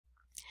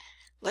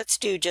Let's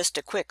do just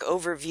a quick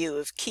overview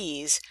of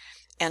keys,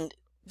 and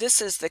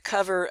this is the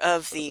cover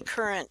of the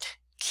current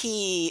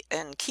key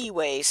and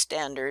keyway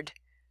standard.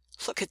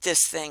 Look at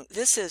this thing.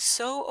 This is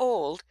so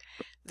old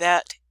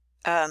that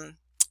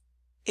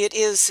it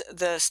is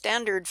the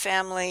standard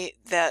family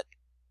that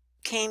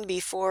came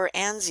before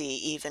ANSI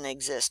even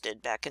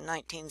existed back in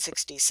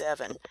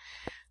 1967.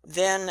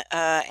 Then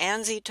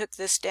ANSI took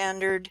this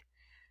standard.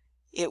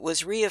 It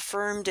was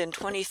reaffirmed in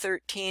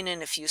 2013,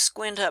 and if you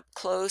squint up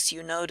close,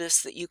 you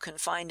notice that you can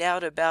find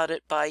out about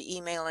it by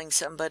emailing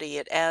somebody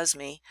at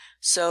ASME.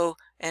 So,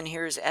 and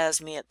here's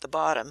ASME at the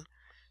bottom.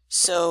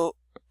 So,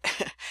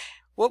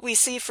 what we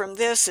see from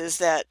this is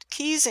that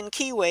keys and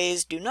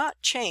keyways do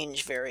not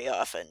change very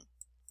often.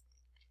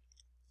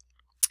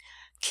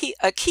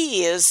 A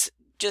key is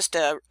just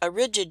a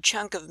rigid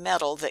chunk of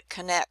metal that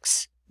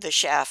connects the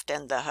shaft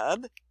and the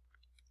hub.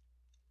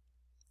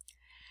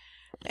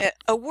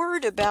 A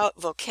word about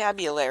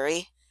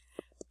vocabulary.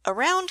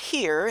 Around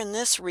here in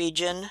this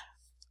region,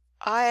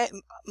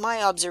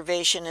 my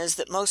observation is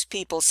that most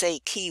people say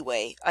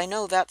keyway. I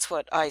know that's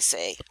what I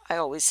say. I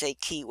always say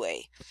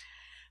keyway.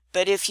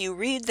 But if you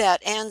read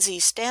that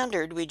ANSI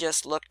standard we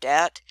just looked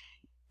at,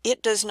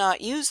 it does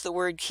not use the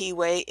word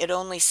keyway, it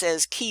only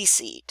says key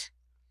seat.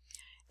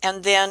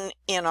 And then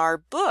in our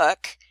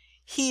book,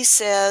 he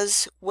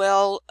says,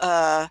 well,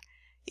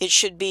 it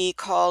should be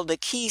called a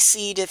key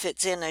seat if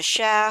it's in a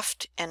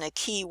shaft and a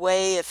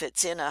keyway if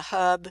it's in a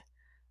hub.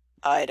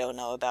 I don't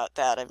know about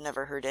that. I've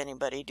never heard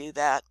anybody do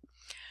that.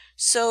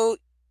 So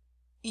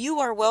you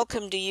are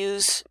welcome to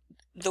use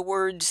the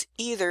words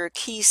either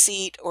key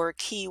seat or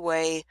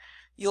keyway.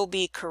 You'll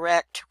be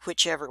correct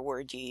whichever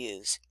word you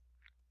use.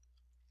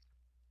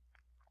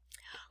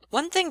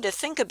 One thing to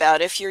think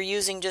about if you're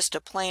using just a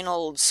plain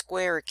old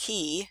square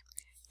key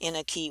in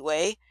a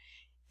keyway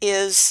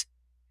is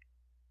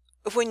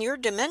when you're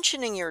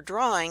dimensioning your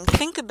drawing,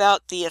 think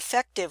about the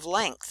effective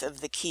length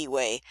of the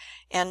keyway.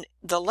 And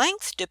the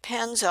length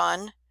depends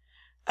on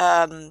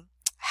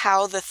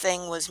how the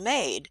thing was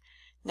made.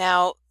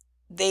 Now,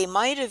 they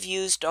might have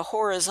used a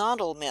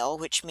horizontal mill,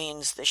 which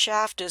means the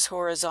shaft is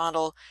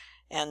horizontal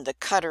and the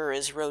cutter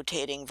is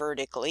rotating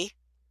vertically.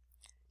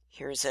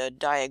 Here's a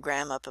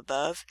diagram up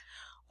above.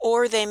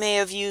 Or they may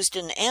have used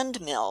an end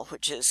mill,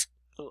 which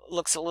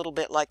looks a little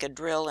bit like a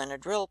drill in a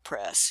drill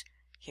press.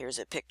 Here's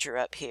a picture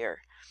up here.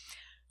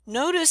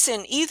 Notice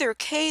in either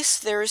case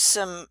there's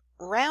some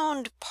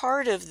round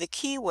part of the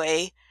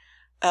keyway,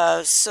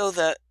 so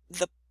the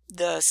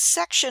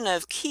section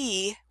of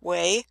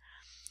keyway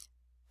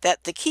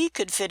that the key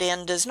could fit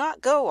in does not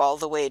go all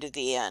the way to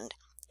the end.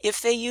 If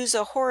they use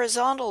a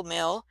horizontal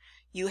mill,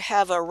 you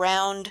have a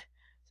round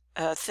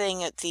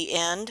thing at the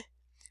end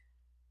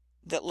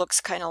that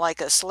looks kind of like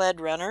a sled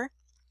runner.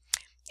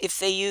 If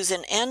they use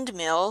an end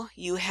mill,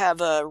 you have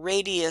a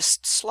radius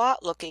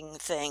slot looking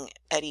thing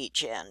at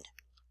each end.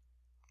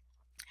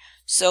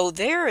 So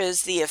there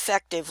is the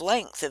effective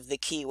length of the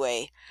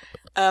keyway.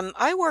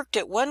 I worked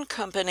at one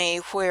company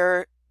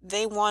where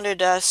they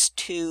wanted us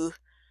to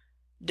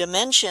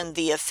dimension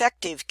the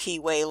effective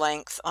keyway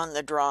length on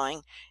the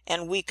drawing,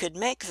 and we could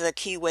make the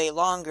keyway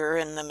longer,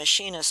 and the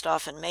machinist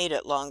often made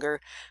it longer,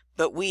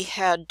 but we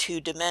had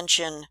to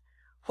dimension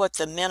what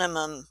the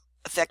minimum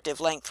effective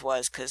length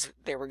was because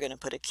they were going to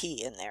put a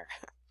key in there.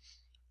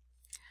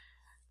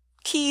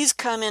 Keys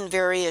come in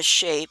various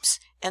shapes,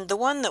 and the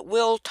one that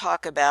we'll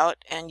talk about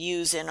and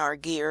use in our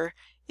gear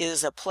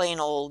is a plain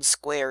old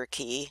square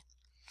key.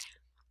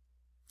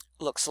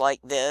 Looks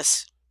like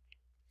this.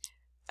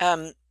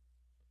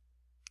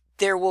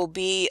 There will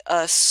be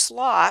a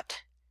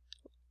slot,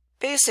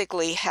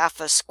 basically half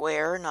a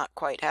square, not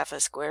quite half a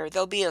square.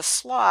 There'll be a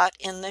slot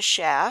in the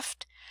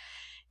shaft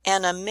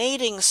and a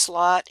mating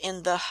slot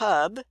in the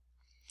hub.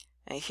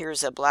 And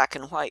here's a black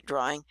and white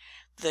drawing.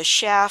 The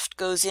shaft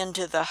goes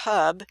into the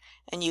hub,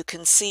 and you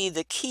can see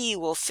the key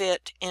will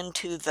fit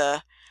into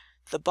the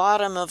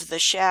bottom of the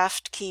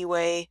shaft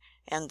keyway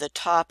and the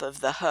top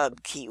of the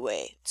hub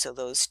keyway. So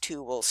those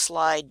two will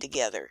slide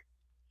together.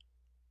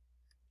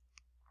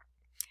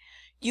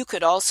 You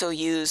could also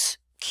use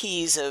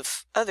keys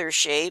of other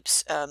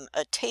shapes.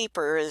 A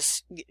taper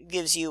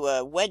gives you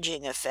a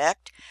wedging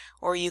effect,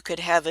 or you could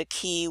have a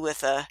key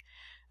with a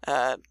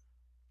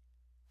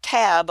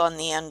tab on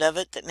the end of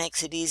it that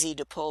makes it easy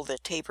to pull the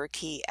taper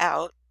key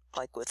out,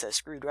 like with a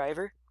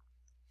screwdriver.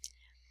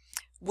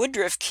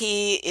 Woodruff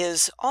key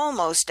is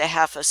almost a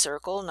half a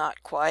circle,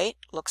 not quite,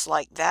 looks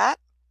like that,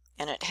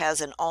 and it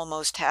has an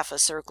almost half a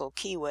circle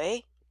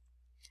keyway.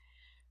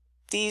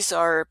 These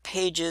are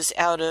pages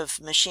out of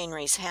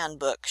Machinery's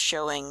Handbook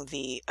showing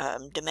the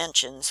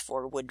dimensions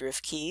for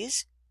Woodruff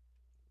keys.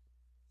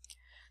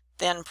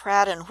 Then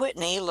Pratt &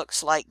 Whitney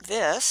looks like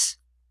this.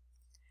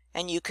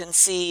 And you can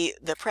see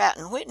the Pratt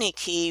 & Whitney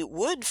key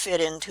would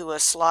fit into a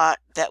slot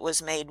that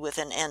was made with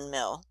an end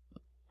mill.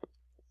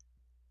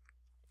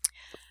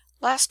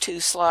 Last two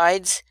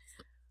slides.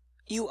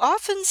 You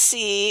often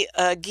see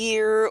a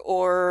gear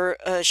or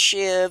a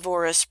sheave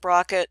or a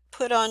sprocket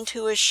put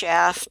onto a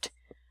shaft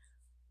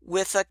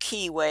with a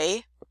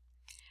keyway,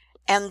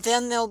 and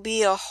then there'll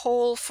be a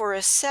hole for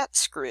a set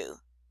screw.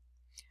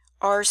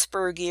 Our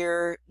spur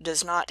gear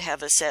does not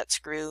have a set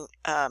screw.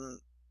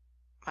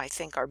 I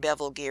think our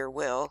bevel gear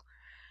will.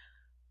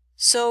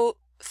 So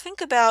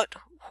think about,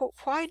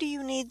 why do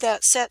you need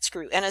that set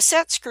screw? And a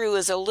set screw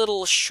is a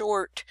little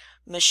short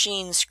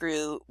machine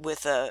screw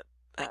with a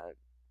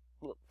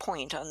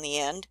point on the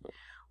end.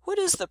 What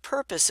is the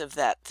purpose of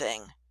that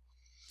thing?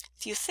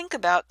 If you think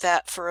about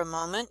that for a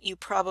moment, you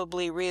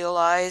probably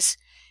realize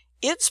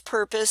its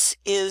purpose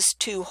is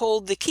to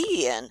hold the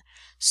key in.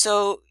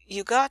 So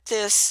you got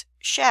this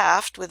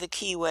shaft with a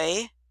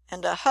keyway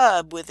and a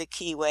hub with a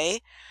keyway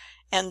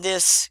and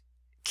this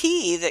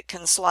key that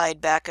can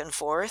slide back and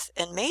forth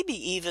and maybe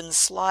even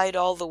slide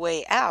all the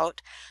way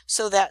out,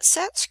 so that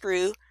set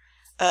screw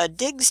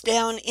digs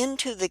down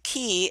into the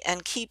key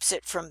and keeps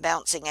it from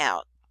bouncing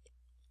out.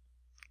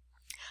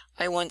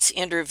 I once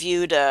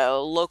interviewed a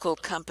local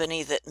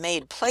company that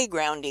made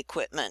playground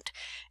equipment,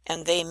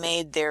 and they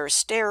made their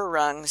stair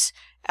rungs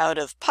out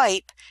of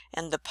pipe,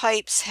 and the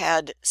pipes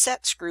had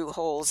set screw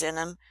holes in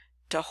them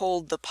to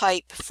hold the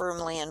pipe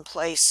firmly in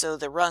place so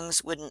the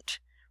rungs wouldn't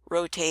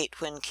rotate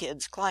when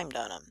kids climbed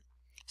on them.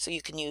 So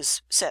you can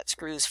use set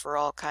screws for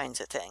all kinds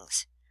of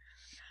things.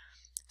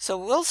 So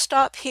we'll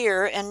stop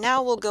here, and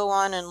now we'll go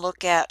on and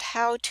look at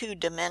how to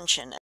dimension.